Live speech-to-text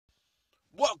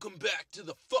Welcome back to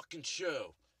the fucking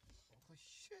show. Oh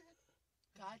shit.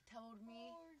 God told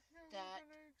me that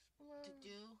to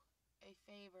do a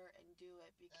favor and do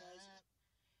it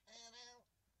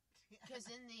because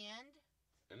in the end,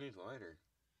 I need lighter.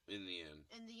 In the end,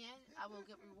 I will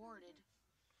get rewarded.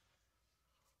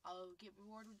 I'll get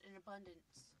rewarded in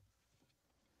abundance.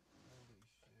 Holy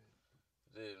shit.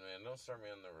 dude, man, don't start me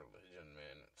on the religion,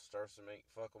 man. It starts to make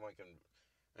fuck with my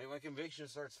conviction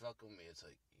starts fucking with me. It's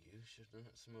like, you should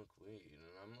not smoke weed,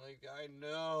 and I'm like, I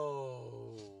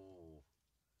know.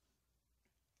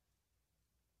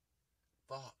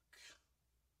 Fuck.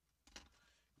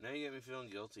 Now you get me feeling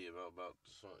guilty about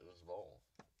this ball.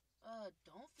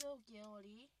 Don't feel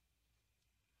guilty.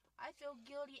 I feel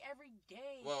guilty every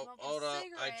day. Well, smoking hold up.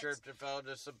 cigarettes. I tripped and fell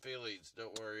into some feelings.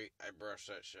 Don't worry. I brushed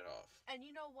that shit off. And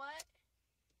you know what?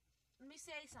 Let me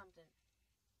say something.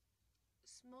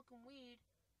 Smoking weed,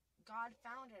 God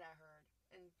found it, I heard,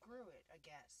 and grew it, I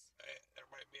guess. There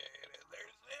might be a hit in there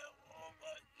still. Oh,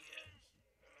 my gosh.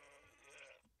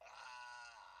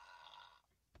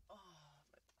 Oh, my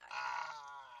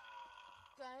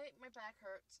back. My back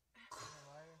hurts.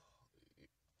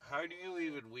 How do you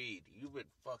even weed? You've been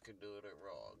fucking doing it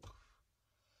wrong.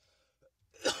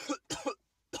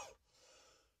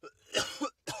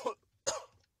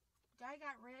 Guy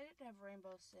got rid of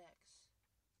Rainbow Six.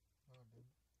 Oh, dude.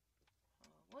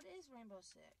 What is Rainbow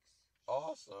Six?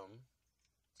 Awesome.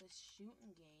 It's a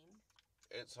shooting game.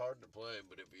 It's hard to play,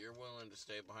 but if you're willing to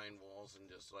stay behind walls and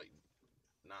just, like,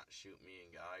 not shoot me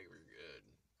and Guy, we're good.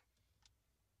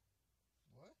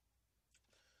 What?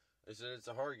 I said it's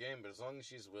a hard game, but as long as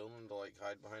she's willing to, like,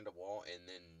 hide behind a wall and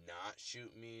then not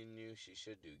shoot me and you, she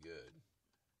should do good.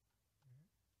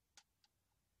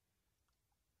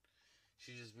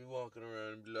 She'd just be walking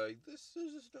around and be like, this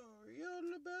is a story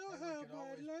all about how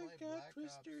my life got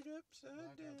twisted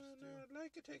upside down. I'd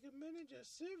like to take a minute,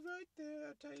 just sit right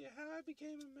there. I'll tell you how I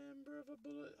became a member of a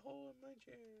bullet hole in my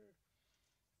chair.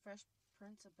 Fresh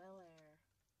Prince of Bel-Air.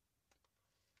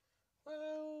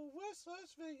 Well, West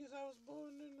Las Vegas, I was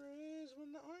born and raised.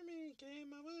 When the army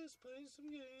came, I was playing some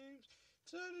games.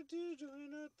 Decided to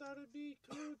join, I thought it'd be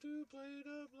cool to play it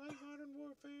up like Modern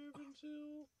Warfare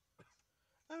until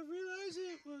I realized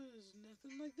it was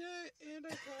nothing like that, and I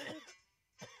tried it.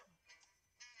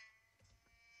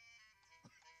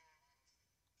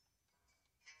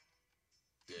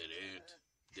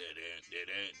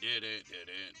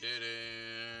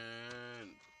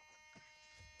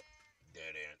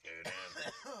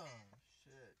 Oh,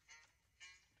 shit.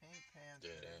 Pink Panther.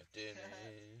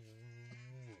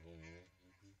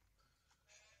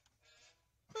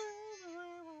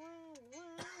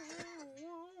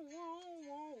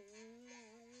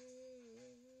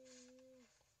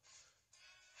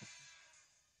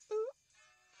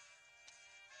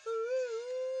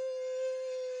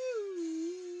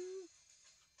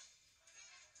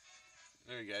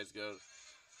 There you guys go.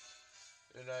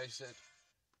 And I said,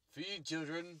 feed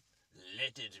children,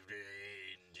 let it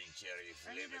rain, the cherry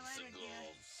flavored cigars.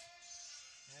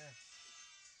 Yeah.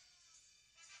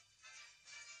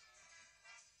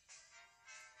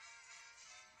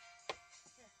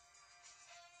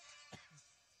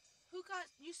 Who got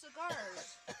you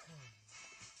cigars?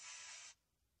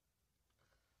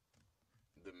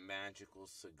 The magical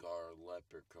cigar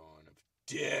leprechaun of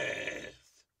death.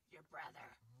 Your brother.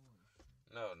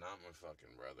 No, not my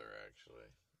fucking brother,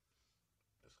 actually.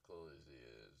 As cool as he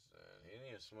is. He didn't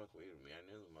even smoke weed with me. I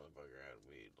knew the motherfucker had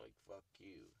weed. Like, fuck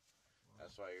you.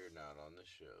 That's why you're not on the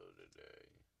show today.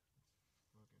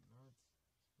 Fucking nuts.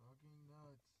 Fucking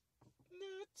nuts.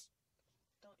 Nuts.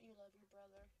 Don't you love your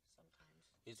brother? Sometimes.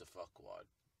 He's a fuckwad.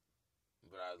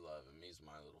 But I love him. He's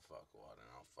my little fuckwad,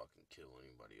 and I'll fucking kill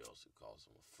anybody else who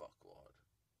calls him a fuckwad.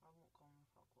 I won't call him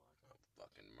a fuckwad. I'll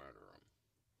fucking murder him.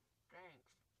 Thanks.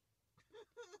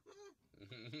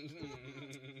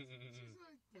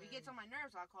 If If he gets on my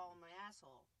nerves, I'll call him my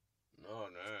asshole. No,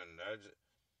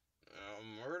 I'll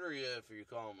murder you if you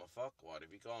call him a fuckwad.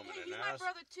 If you call him Hey, an he's my asshole.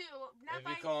 brother too. Not If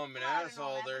you by call him an blood and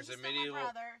all asshole, that, but there's he's a still my medieval.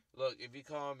 brother. Look, if you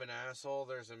call him an asshole,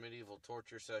 there's a medieval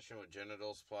torture session with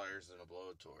genitals, pliers, and a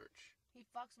blowtorch. He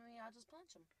fucks me, I'll just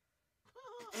punch him.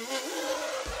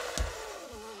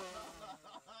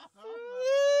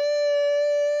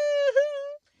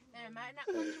 And I might not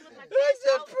punch him with my fist.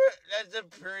 That's a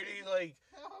pretty, like,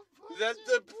 that's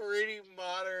a pretty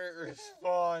moderate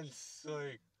response.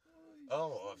 Like,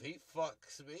 oh, if he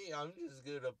fucks me, I'm just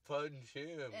gonna punch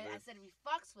him. And I said if he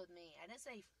fucks with me. I didn't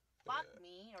say fuck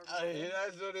me or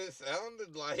That's what it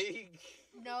sounded like.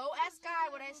 No, ask Guy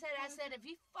what I said. I said if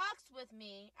he fucks with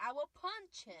me, I will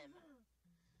punch him. Oh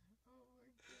my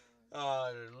god.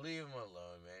 Leave him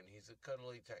alone, man. He's a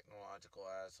cuddly, technological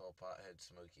asshole, pothead,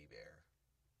 Smokey Bear.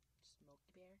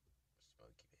 Smokey Bear?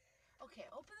 Smokey Bear. Okay,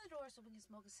 open the door so we can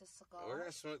smoke a cigar. We're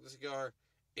gonna smoke the cigar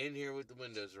in here with the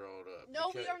windows rolled up.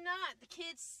 No, we are not. The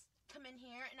kids come in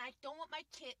here, and I don't want my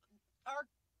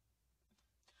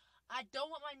I don't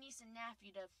want my niece and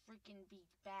nephew to freaking be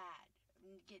bad.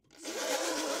 And get. I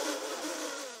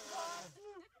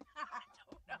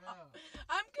don't know. No.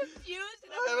 I'm confused.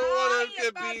 And I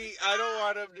don't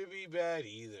want him to be bad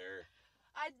either.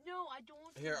 I don't want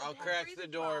to. Here, I'll crack the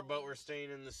door, but we're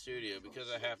staying in the studio because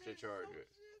I have to charge it.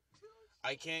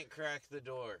 I can't crack the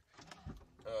door.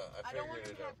 I don't want figured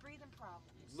to it have out. breathing problems.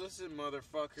 Listen,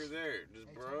 motherfucker, there. Just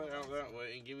Hey, blow it turn out the that lights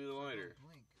way and give me the lighter.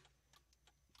 Blink.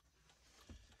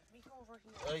 We go over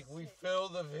here. Like, we fill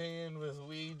the van with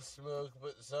weed smoke,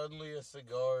 but suddenly a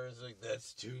cigar is like,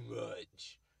 that's too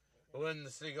much. When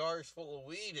the cigar's full of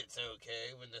weed, it's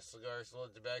okay. When the cigar's full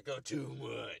of tobacco, too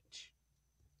much.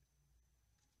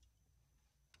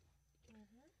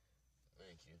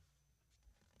 Thank you.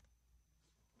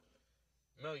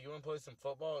 Mel, you want to play some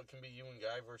football? It can be you and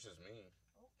Guy versus me.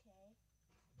 Okay.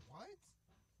 What?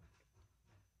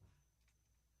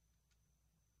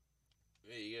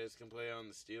 Yeah, you guys can play on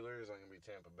the Steelers. I'm going to be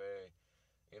Tampa Bay.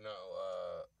 You know,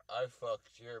 I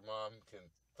fucked your mom can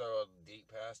throw a deep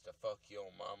pass to fuck your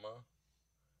mama.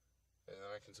 And then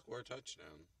I can score a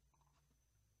touchdown.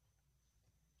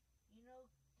 You know,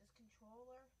 this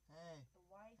controller, Hey, the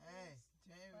white hey, things,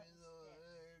 Jamie's button over stick.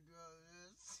 there doing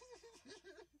this.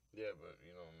 Yeah, but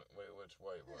you don't know. Wait, which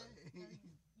white one?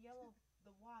 Yellow,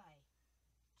 the Y.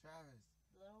 Travis,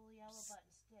 The little yellow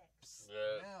button sticks.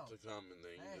 Yeah, Mel. it's a common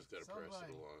thing. You Hey, just gotta press it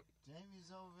somebody. a lot.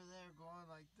 Jamie's over there going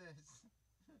like this.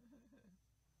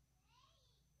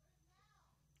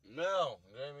 Mel,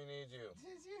 Jamie needs you.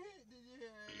 Did you hear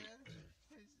that?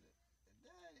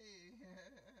 Daddy.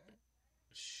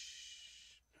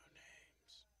 Shh, no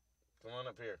names. Come on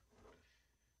up here.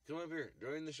 Come up here.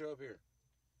 Join the show up here.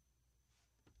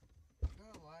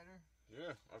 Got a lighter?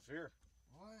 Yeah, up here.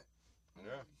 What?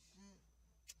 Yeah.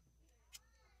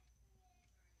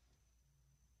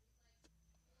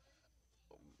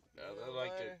 Holy shit. Nothing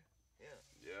like lighter? a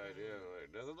yeah, I do.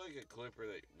 Nothing like a clipper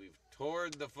that we've torn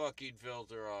the fucking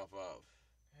filter off of.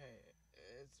 Hey,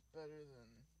 it's better than.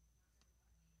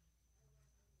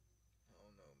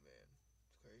 Oh no, man. It's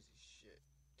crazy shit.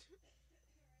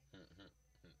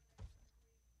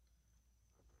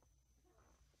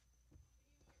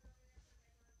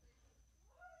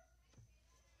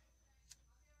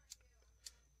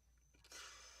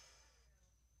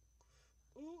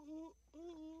 Ooh, ooh,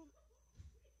 ooh.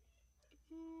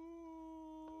 Ooh.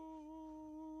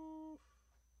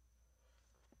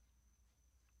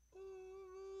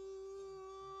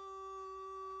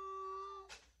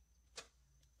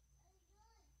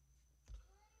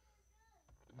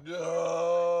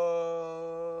 No.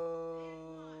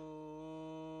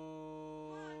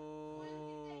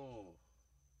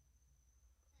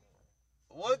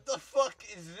 What the fuck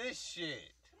is this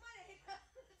shit? Come on, let's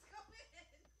go in.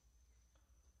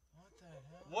 What the hell?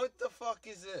 What the fuck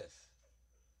is this?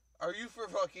 Are you for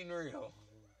fucking real?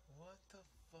 What the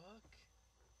fuck?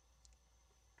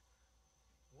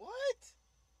 What?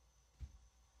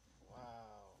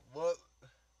 Wow. What?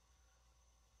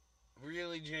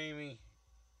 Really, Jamie?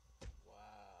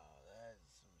 Wow,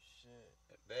 that's some shit.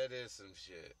 That is some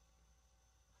shit.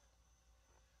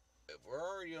 We're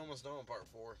already almost done with part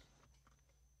 4.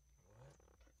 What?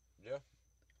 Yeah.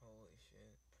 Holy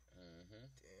shit. Mm-hmm.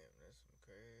 Damn, that's some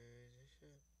crazy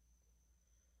shit.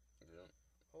 Yeah.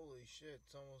 Holy shit,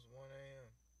 it's almost 1 a.m.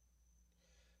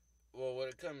 Well, what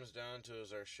it comes down to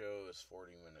is our show is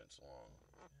 40 minutes long.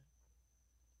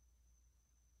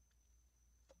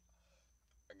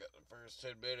 I got the first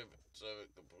 10 minutes of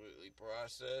it completely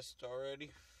processed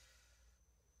already.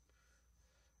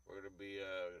 We're going to be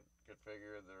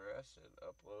configuring the rest and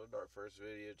upload our first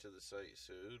video to the site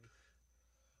soon.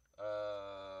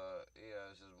 Yeah,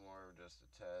 this is more of just a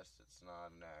test. It's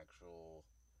not an actual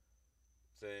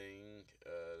thing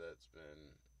that's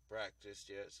been practiced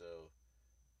yet, so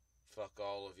fuck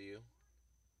all of you.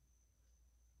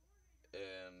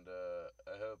 And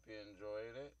I hope you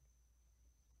enjoyed it.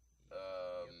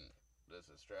 This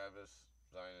is Travis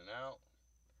signing out.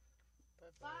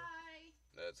 Bye.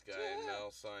 That's Guy and Yeah.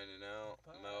 Mel signing out.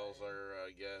 Bye. Mel's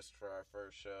our guest for our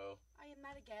first show. I am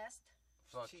not a guest.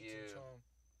 Fuck Cheech you. and Chong.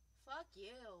 Fuck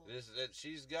you.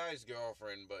 She's Guy's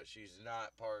girlfriend, but she's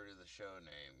not part of the show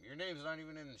name. Your name's not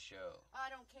even in the show. I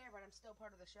don't care, but I'm still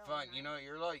part of the show. Fine, aren't you I? know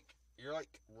you're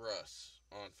like Russ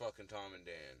on fucking Tom and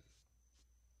Dan.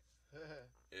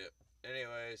 Yep.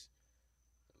 Anyways,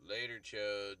 later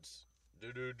chodes.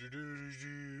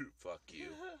 Do-do-do-do-do-do. Fuck you.